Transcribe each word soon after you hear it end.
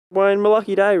Wayne,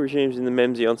 Malucky Day resumes in the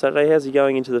Memsie on Saturday. How's he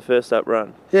going into the first up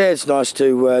run? Yeah, it's nice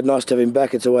to have him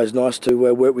back. It's always nice to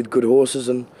work with good horses,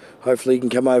 and hopefully he can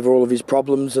come over all of his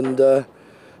problems and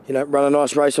run a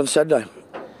nice race on Saturday.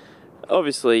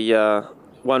 Obviously,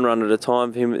 one run at a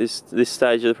time for him at this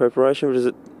stage of the preparation. But is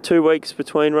it 2 weeks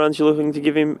between runs you're looking to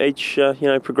give him each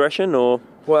progression, or?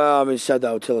 Well, I mean, Saturday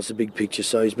will tell us a big picture.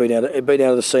 So he's been out of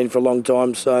the scene for a long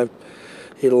time. So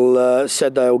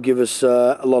Saturday will give us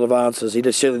a lot of answers. He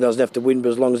certainly doesn't have to win, but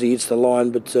as long as he hits the line.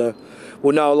 But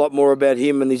we'll know a lot more about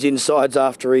him and his insides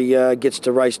after he gets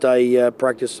to race day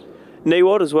practice.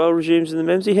 Niwot as well resumes in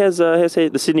the Memsie. How's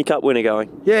the Sydney Cup winner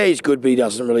going? Yeah, he's good, but he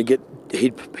doesn't really get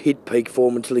hit peak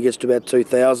form until he gets to about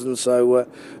 2,000. So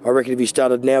I reckon if he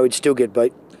started now, he'd still get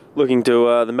beat. Looking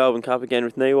to the Melbourne Cup again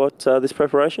with Niwot this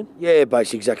preparation? Yeah,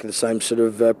 basically exactly the same sort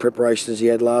of preparation as he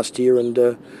had last year,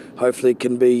 and hopefully it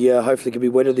can be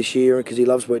wetter this year because he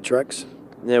loves wet tracks.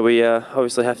 Now we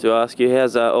obviously have to ask you,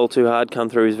 how's All Too Hard come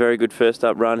through his very good first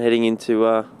up run heading into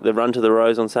the Run to the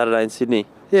Rose on Saturday in Sydney?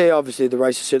 Yeah, obviously the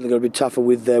race is certainly going to be tougher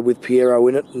with Piero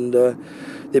in it, and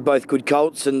they're both good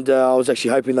colts, and I was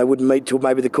actually hoping they wouldn't meet till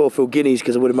maybe the Caulfield Guineas,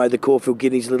 because it would have made the Caulfield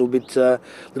Guineas a little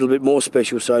bit more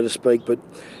special, so to speak. But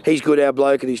he's good, our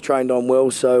bloke, and he's trained on well,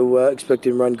 so expect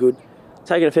him to run good.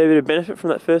 Taking a fair bit of benefit from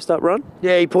that first up run?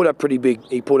 Yeah, he pulled up pretty big.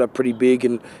 He pulled up pretty big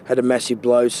and had a massive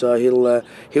blow, so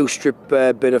he'll strip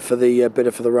better for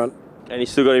the run. And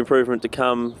he's still got improvement to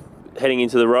come heading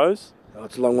into the Rose? Oh,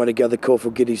 it's a long way to go, the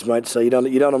Caulfield Guineas, mate. So you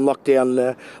don't lock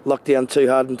down too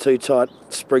hard and too tight.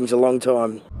 Spring's a long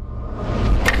time.